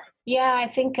better. Yeah, I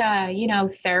think,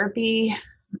 therapy.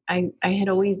 I had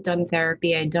always done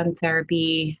therapy. I'd done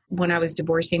therapy when I was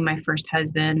divorcing my first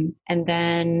husband. And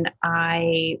then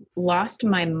I lost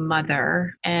my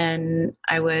mother and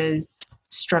I was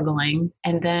struggling.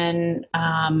 And then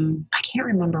I can't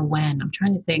remember when. I'm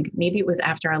trying to think. Maybe it was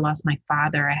after I lost my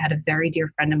father. I had a very dear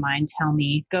friend of mine tell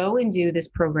me, go and do this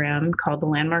program called the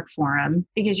Landmark Forum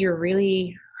because you're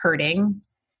really hurting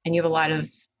and you have a lot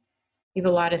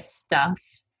of stuff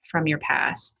from your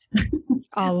past.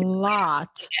 A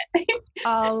lot.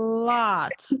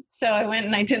 So I went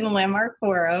and I did the Landmark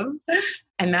Forum,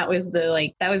 and that was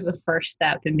the first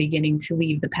step in beginning to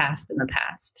leave the past in the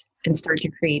past and start to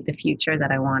create the future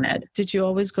that I wanted. Did you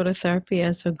always go to therapy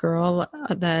as a girl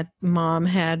that mom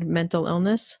had mental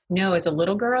illness? No, as a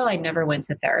little girl, I never went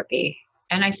to therapy.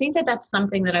 And I think that that's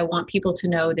something that I want people to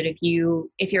know, that if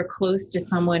you're close to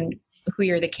someone who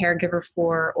you're the caregiver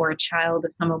for, or a child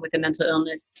of someone with a mental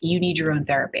illness, you need your own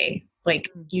therapy.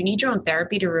 You need your own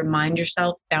therapy to remind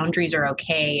yourself boundaries are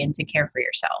okay and to care for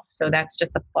yourself. So that's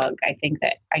just a plug. I think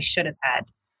that I should have had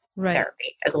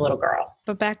therapy as a little girl.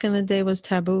 But back in the day was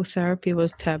taboo. Therapy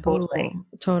was taboo.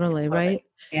 Totally, right?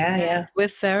 Yeah, yeah.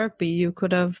 With therapy, you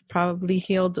could have probably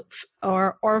healed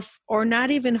or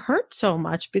not even hurt so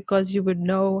much, because you would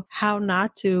know how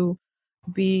not to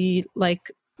be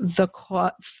like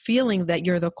feeling that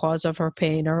you're the cause of her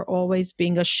pain, or always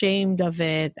being ashamed of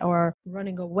it or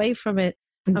running away from it.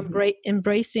 Mhm.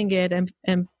 Embracing it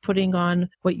and putting on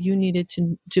what you needed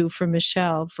to do for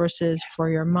Michelle versus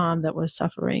for your mom that was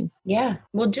suffering. Yeah.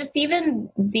 Well, just even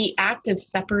the act of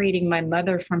separating my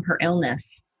mother from her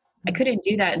illness. I couldn't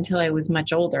do that until I was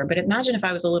much older. But imagine if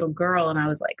I was a little girl and I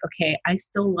was like, okay, I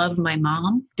still love my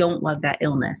mom, don't love that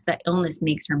illness. That illness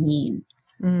makes her mean.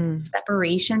 Mm.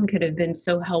 Separation could have been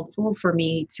so helpful for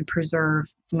me to preserve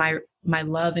my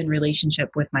love and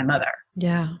relationship with my mother.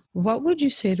 Yeah. What would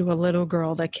you say to a little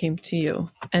girl that came to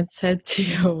you and said to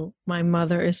you, my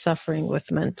mother is suffering with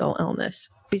mental illness,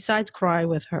 besides cry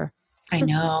with her? I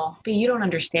know, but you don't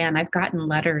understand. I've gotten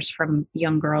letters from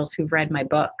young girls who've read my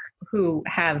book who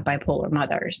have bipolar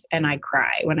mothers, and I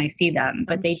cry when I see them.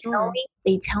 But I'm sure.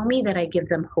 they tell me that I give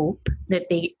them hope that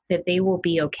they will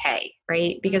be okay,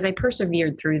 right? Because I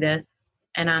persevered through this,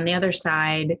 and on the other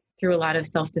side, through a lot of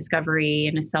self-discovery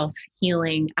and a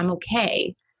self-healing, I'm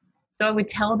okay. So I would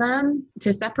tell them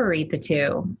to separate the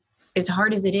two, as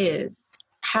hard as it is.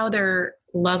 How their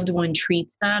loved one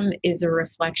treats them is a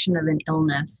reflection of an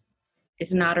illness.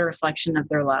 It's not a reflection of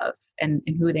their love and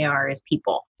who they are as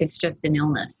people. It's just an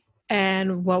illness.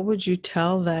 And what would you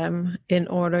tell them in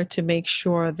order to make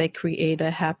sure they create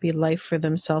a happy life for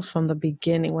themselves from the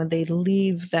beginning when they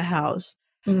leave the house?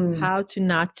 How to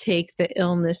not take the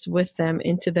illness with them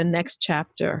into the next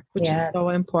chapter, which is Yeah. so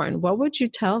important. What would you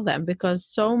tell them? Because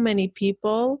so many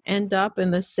people end up in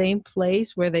the same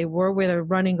place where they're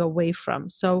running away from.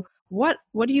 So what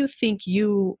do you think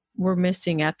you were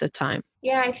missing at the time?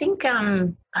 Yeah, I think,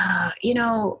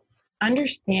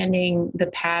 understanding the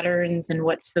patterns and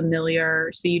what's familiar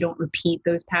so you don't repeat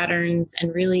those patterns,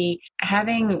 and really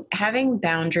having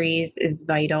boundaries is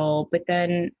vital, but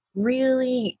then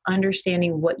really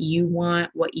understanding what you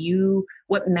want,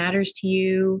 what matters to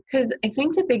you. Because I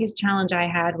think the biggest challenge I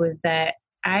had was that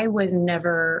I was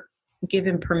never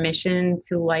given permission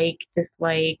to like,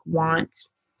 dislike, want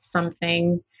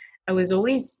something. I was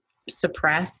always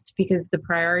suppressed because the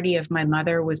priority of my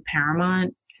mother was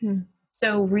paramount. Hmm.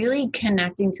 So really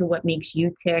connecting to what makes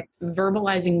you tick,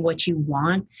 verbalizing what you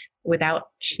want without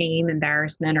shame,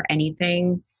 embarrassment, or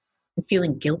anything, and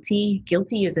feeling guilty.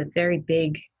 Guilty is a very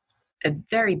big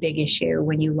issue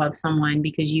when you love someone,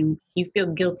 because you feel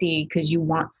guilty because you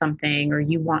want something or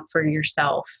you want for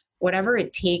yourself. Whatever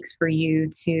it takes for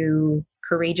you to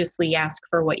courageously ask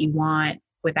for what you want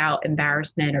without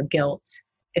embarrassment or guilt.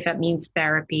 If that means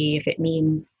therapy, if it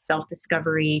means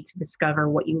self-discovery to discover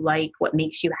what you like, what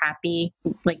makes you happy,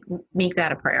 like, make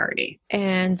that a priority.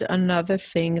 And another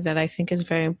thing that I think is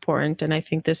very important, and I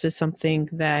think this is something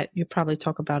that you probably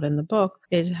talk about in the book,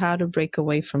 is how to break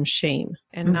away from shame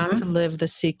and not to live the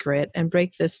secret and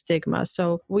break the stigma.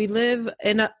 So we live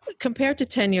compared to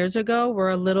 10 years ago, we're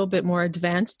a little bit more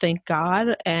advanced, thank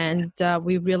God. And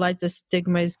we realize the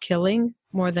stigma is killing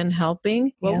more than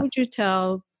helping. What would you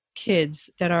tell kids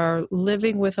that are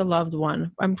living with a loved one?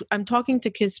 I'm talking to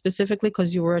kids specifically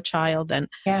because you were a child then.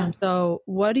 Yeah. So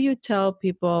what do you tell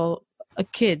people,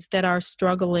 kids that are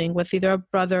struggling with either a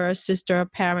brother, a sister, a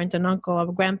parent, an uncle, a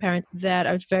grandparent that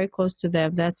are very close to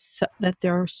them, that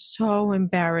they're so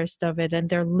embarrassed of it and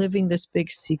they're living this big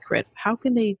secret? How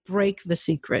can they break the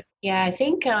secret? Yeah, I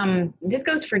think this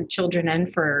goes for children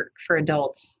and for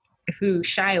adults who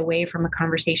shy away from a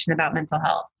conversation about mental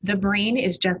health. The brain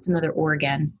is just another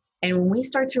organ. And when we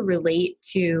start to relate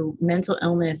to mental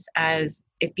illness as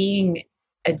it being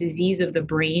a disease of the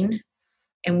brain,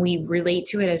 and we relate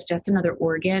to it as just another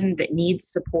organ that needs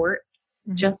support,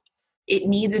 it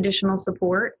needs additional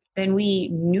support, then we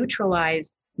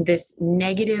neutralize this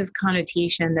negative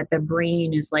connotation that the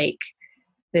brain is like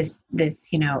this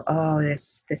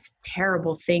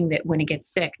terrible thing that when it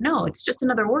gets sick. No, it's just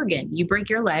another organ. You break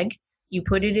your leg, you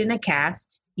put it in a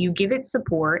cast, you give it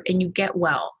support, and you get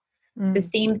well. The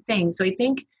same thing. So I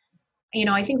think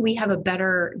we have a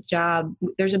better job.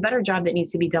 There's a better job that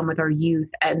needs to be done with our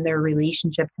youth and their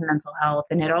relationship to mental health.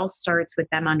 And it all starts with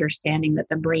them understanding that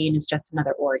the brain is just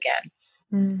another organ.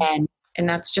 And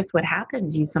that's just what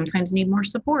happens. You sometimes need more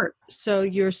support. So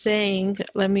you're saying,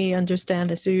 let me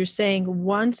understand this. So you're saying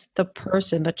once the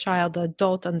person, the child, the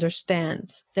adult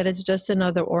understands that it's just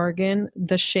another organ,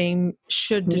 the shame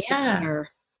should disappear.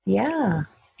 Yeah.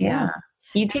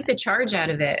 You take the charge out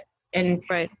of it and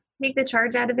right. take the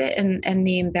charge out of it and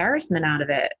the embarrassment out of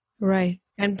it. Right.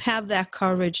 and have that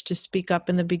courage to speak up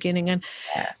in the beginning.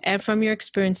 Yes. And from your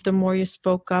experience, the more you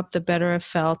spoke up, the better it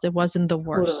felt. It wasn't the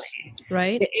worst, Totally.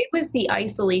 right? It was the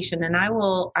isolation, and I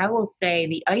will say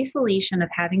the isolation of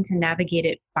having to navigate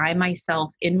it by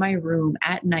myself in my room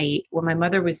at night when my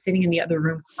mother was sitting in the other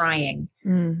room crying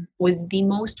was the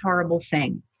most horrible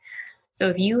thing. So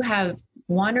if you have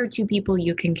one or two people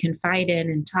you can confide in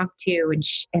and talk to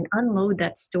and unload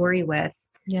that story with,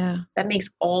 that makes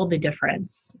all the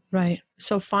difference. Right.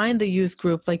 So find the youth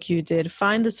group like you did,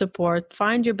 find the support,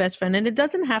 find your best friend. And it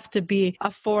doesn't have to be a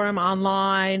forum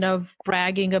online of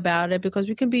bragging about it, because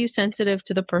we can be sensitive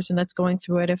to the person that's going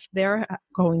through it if they're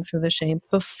going through the shame.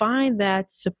 But find that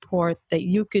support that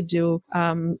you could do,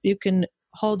 you can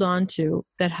hold on to,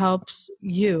 that helps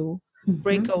you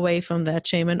break away from that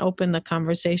shame and open the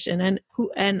conversation.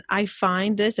 And I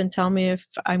find this, and tell me if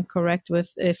I'm correct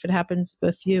if it happens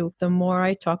with you, the more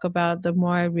I talk about, the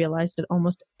more I realize that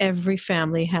almost every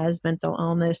family has mental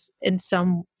illness in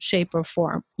some shape or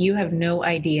form. You have no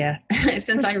idea,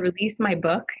 since I released my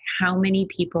book, how many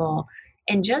people,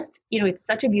 and just, it's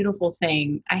such a beautiful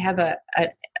thing. I have a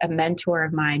mentor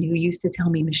of mine who used to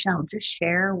tell me, Michelle, just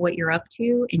share what you're up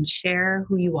to and share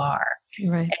who you are.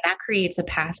 Right. And that creates a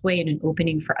pathway and an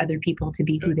opening for other people to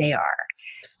be who they are.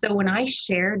 So when I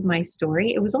shared my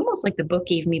story, it was almost like the book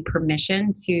gave me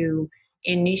permission to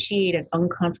initiate an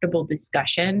uncomfortable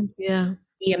discussion. Yeah.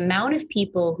 The amount of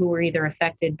people who were either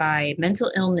affected by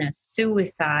mental illness,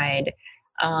 suicide,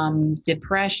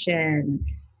 depression,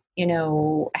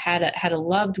 had a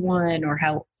loved one or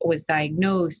how was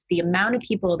diagnosed, the amount of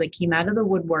people that came out of the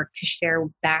woodwork to share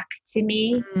back to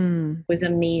me was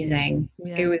amazing.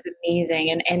 Yeah. It was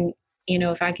amazing. And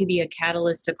if I could be a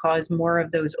catalyst to cause more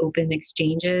of those open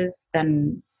exchanges,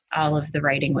 then all of the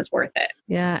writing was worth it.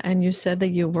 Yeah. And you said that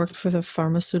you worked for the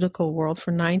pharmaceutical world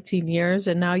for 19 years,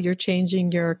 and now you're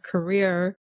changing your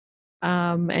career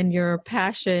and your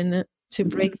passion to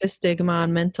break the stigma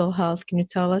on mental health. Can you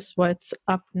tell us what's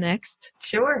up next?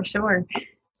 Sure.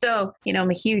 So,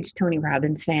 I'm a huge Tony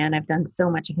Robbins fan. I've done so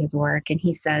much of his work. And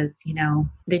he says,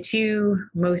 the two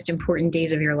most important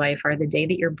days of your life are the day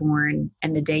that you're born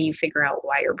and the day you figure out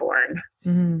why you're born.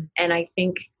 And I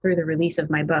think through the release of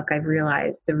my book, I've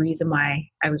realized the reason why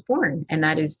I was born, and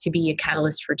that is to be a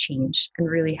catalyst for change and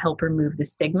really help remove the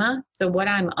stigma. So what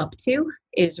I'm up to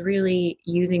is really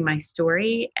using my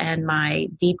story and my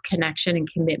deep connection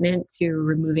and commitment to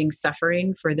removing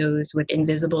suffering for those with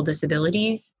invisible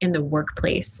disabilities in the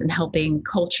workplace and helping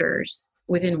cultures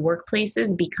within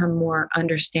workplaces become more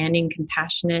understanding,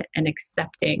 compassionate, and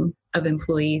accepting of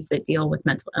employees that deal with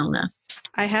mental illness.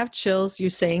 I have chills you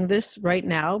saying this right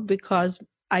now, because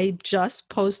I just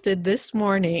posted this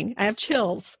morning. I have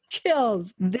chills.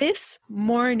 This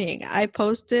morning, I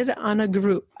posted on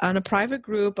a private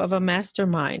group of a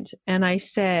mastermind. And I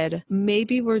said,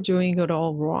 maybe we're doing it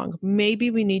all wrong.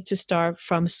 Maybe we need to start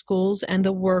from schools and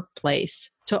the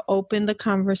workplace to open the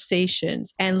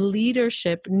conversations, and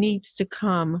leadership needs to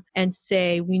come and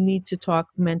say, we need to talk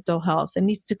mental health. It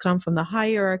needs to come from the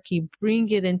hierarchy, bring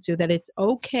it into that it's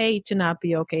okay to not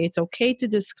be okay. It's okay to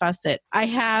discuss it. I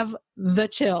have the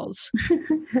chills.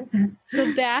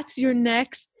 So that's your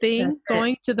next thing,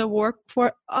 going to the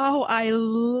workforce. Oh, I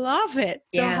love it.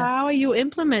 So how are you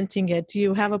implementing it? Do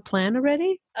you have a plan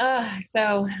already?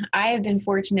 So I have been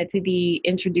fortunate to be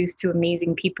introduced to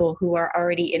amazing people who are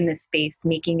already in this space,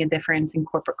 making a difference in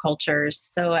corporate cultures.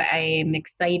 So I am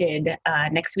excited.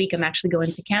 Next week, I'm actually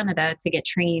going to Canada to get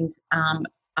trained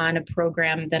on a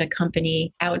program that a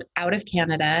company out of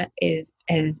Canada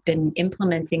has been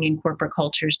implementing in corporate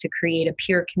cultures to create a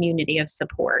peer community of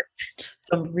support.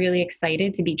 So I'm really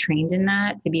excited to be trained in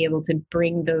that, to be able to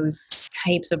bring those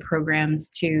types of programs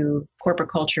to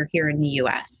corporate culture here in the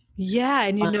US. Yeah.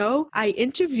 And I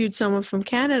interviewed someone from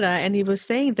Canada, and he was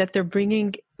saying that they're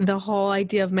bringing the whole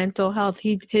idea of mental health.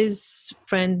 His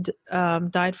friend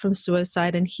died from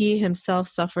suicide, and he himself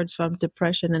suffered from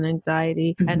depression and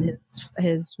anxiety, and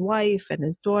his wife and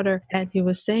his daughter. And he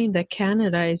was saying that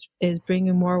Canada is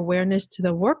bringing more awareness to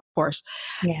the workforce.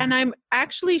 Yeah. And I'm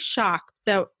actually shocked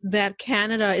that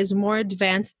Canada is more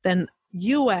advanced than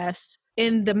US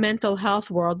in the mental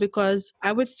health world, because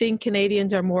I would think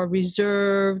Canadians are more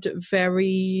reserved,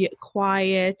 very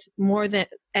quiet,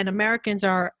 and Americans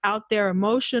are out there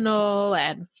emotional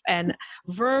and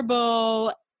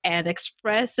verbal and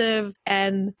expressive,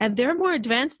 and they're more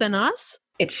advanced than us.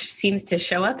 it seems to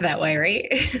show up that way, right?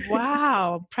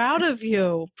 Wow. Proud of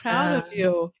you. Proud of Um,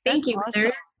 you. Thank That's you. But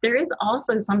awesome. there is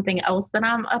also something else that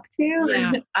I'm up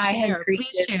Yeah. to. I had Share. Please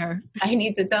created, share. I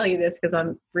need to tell you this because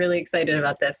I'm really excited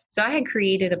about this. So I had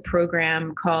created a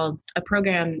program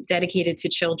dedicated to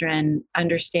children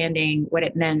understanding what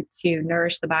it meant to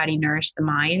nourish the body, nourish the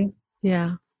mind.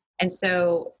 Yeah. And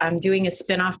so I'm doing a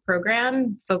spin-off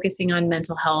program focusing on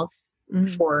mental health Mm.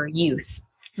 for youth.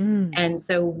 Mm. And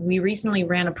so we recently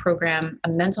ran a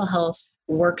mental health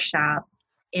workshop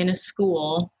in a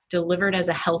school delivered as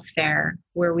a health fair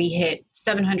where we hit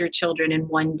 700 children in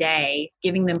one day,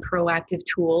 giving them proactive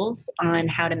tools on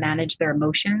how to manage their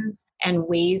emotions and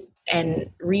ways and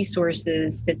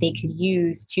resources that they could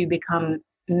use to become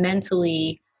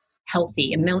mentally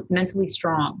healthy and mentally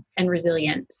strong and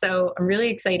resilient. So I'm really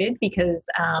excited because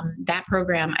that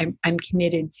program I'm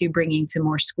committed to bringing to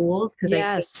more schools because I think,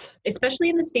 Yes. especially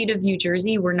in the state of New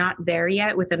Jersey, we're not there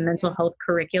yet with a mental health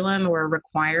curriculum or a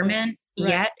requirement Right.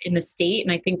 yet in the state.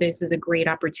 And I think this is a great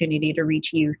opportunity to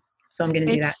reach youth. So I'm going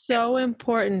to do that. It's so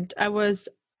important.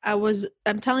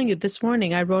 I'm telling you, this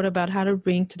morning I wrote about how to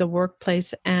bring to the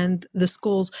workplace and the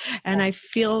schools. And I Yes.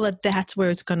 feel that that's where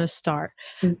it's going to start.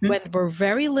 Mhm. When we're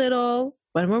very little,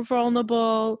 when we're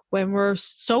vulnerable, when we're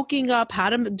soaking up how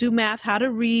to do math, how to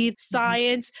read,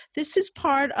 science, this is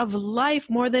part of life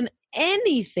more than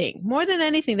anything. More than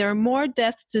anything. There are more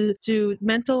deaths to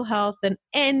mental health than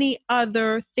any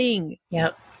other thing.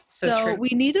 Yep. So So true. we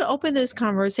need to open this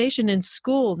conversation in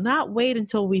school, not wait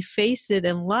until we face it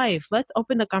in life. Let's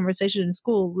open the conversation in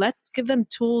school. Let's give them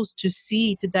tools to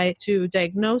see, to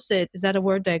diagnose it. Is that a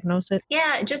word, diagnose it?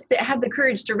 Yeah, just to have the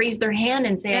courage to raise their hand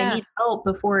and say, I Yeah. need help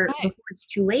before Right. it's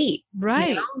too late.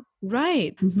 Right.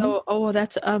 Right. Mhm. So, oh,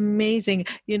 that's amazing.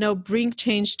 Bring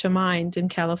change to mind in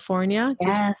California.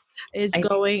 Yes.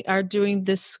 Are doing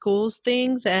the schools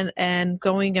things and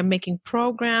going and making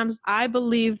programs. I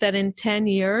believe that in 10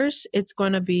 years, it's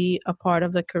going to be a part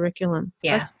of the curriculum.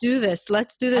 Yeah. Let's do this.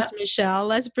 Let's do this, Yep. Michelle.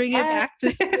 Let's bring it back to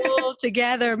school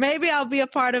together. Maybe I'll be a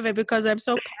part of it because I'm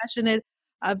so passionate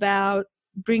about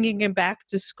bringing it back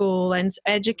to school and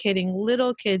educating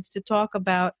little kids to talk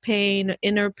about pain,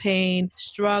 inner pain,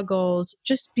 struggles,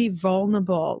 just be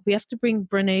vulnerable. We have to bring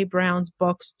Brene Brown's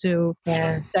books to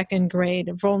Yes. second grade.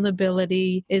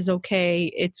 Vulnerability is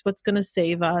okay. It's what's going to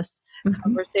save us. Mhm.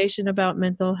 Conversation about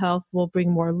mental health will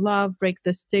bring more love, break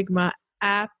the stigma.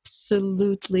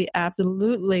 Absolutely,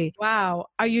 absolutely. Wow.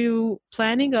 Are you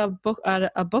planning a book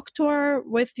tour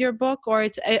with your book, or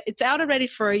it's out already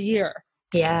for a year?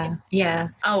 Yeah. Yeah.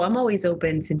 Oh, I'm always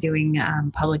open to doing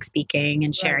public speaking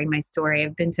and sharing my story.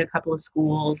 I've been to a couple of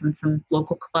schools and some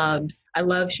local clubs. I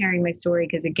love sharing my story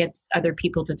because it gets other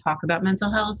people to talk about mental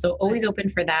health. So always open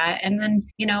for that. And then,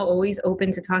 always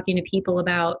open to talking to people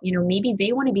about, maybe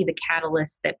they want to be the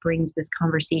catalyst that brings this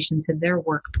conversation to their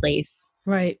workplace.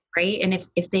 Right. Right. And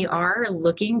if they are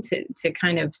looking to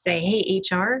kind of say, hey,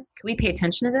 HR, can we pay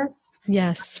attention to this?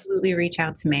 Yes. Absolutely reach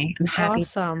out to me. I'm happy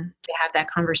to have that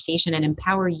conversation and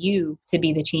empower you to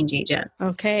be the change agent.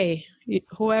 Okay.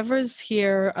 Whoever's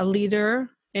here, a leader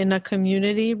in a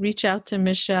community, reach out to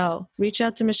Michelle. Reach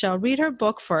out to Michelle. Read her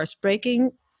book first,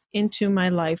 Breaking into My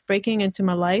Life.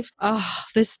 Oh,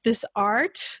 this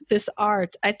art.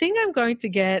 I think I'm going to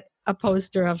get a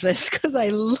poster of this because I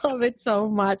love it so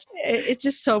much. It's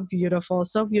just so beautiful,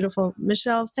 so beautiful.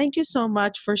 Michelle, thank you so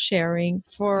much for sharing,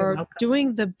 for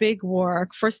doing the big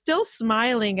work, for still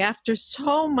smiling after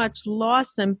so much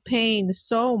loss and pain,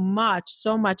 so much.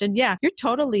 And yeah, you're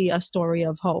totally a story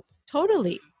of hope.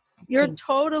 Totally. You're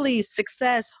totally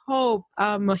success, hope,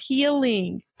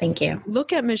 healing. Thank you.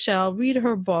 Look at Michelle, read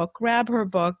her book, grab her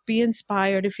book, be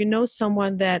inspired. If you know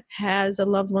someone that has a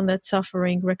loved one that's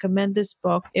suffering, recommend this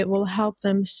book. It will help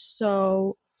them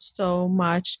so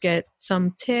much. Get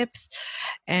some tips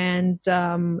and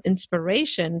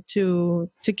inspiration to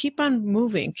keep on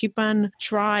moving, keep on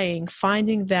trying,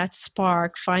 finding that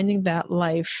spark, finding that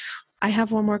life. I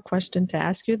have one more question to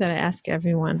ask you that I ask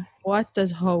everyone. What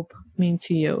does hope mean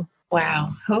to you?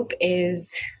 Wow. Hope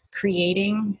is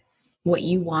creating what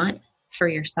you want for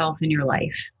yourself in your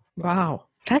life. Wow.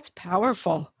 That's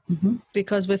powerful. Mm-hmm.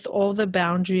 Because with all the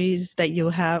boundaries that you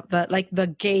have, like the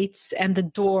gates and the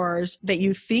doors that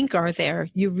you think are there,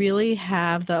 you really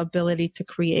have the ability to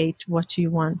create what you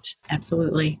want.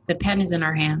 Absolutely. The pen is in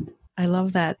our hand. I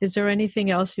love that. Is there anything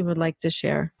else you would like to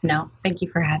share? No, thank you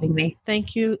for having me.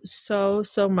 Thank you so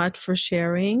much for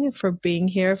sharing, for being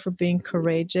here, for being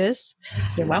courageous.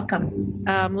 You're welcome.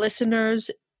 Listeners,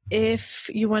 if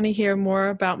you want to hear more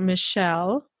about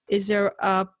Michelle, is there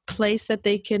a place that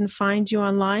they can find you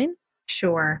online?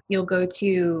 Sure. You'll go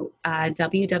to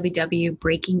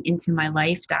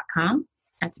www.breakingintomylife.com.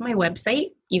 That's my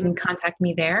website. You can contact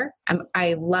me there.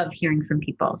 I love hearing from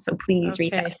people. So please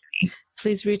reach out to me.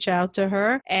 Please reach out to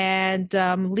her and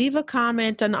leave a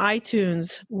comment on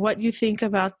iTunes what you think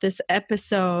about this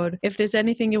episode. If there's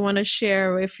anything you want to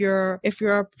share, if you're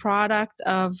a product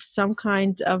of some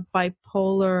kind of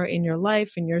bipolar in your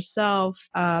life, in yourself,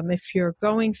 if you're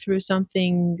going through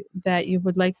something that you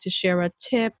would like to share a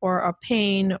tip or a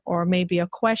pain or maybe a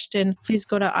question, please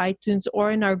go to iTunes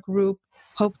or in our group,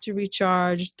 Hope to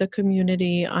Recharge, the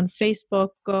community on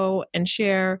Facebook. Go and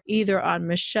share either on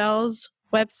Michelle's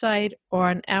website or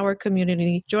on our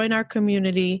community. Join our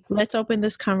community. Let's open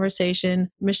this conversation.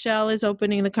 Michelle is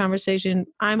opening the conversation.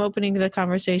 I'm opening the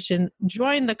conversation.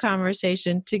 Join the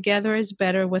conversation. Together is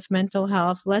better with mental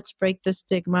health. Let's break the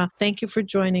stigma. Thank you for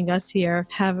joining us here.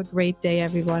 Have a great day,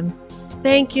 everyone.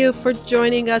 Thank you for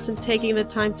joining us and taking the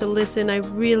time to listen. I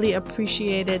really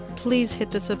appreciate it. Please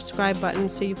hit the subscribe button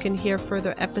so you can hear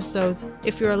further episodes.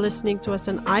 If you are listening to us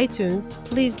on iTunes,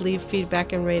 please leave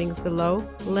feedback and ratings below.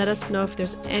 Let us know if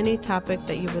there's any topic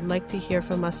that you would like to hear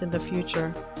from us in the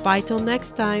future. Bye till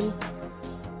next time.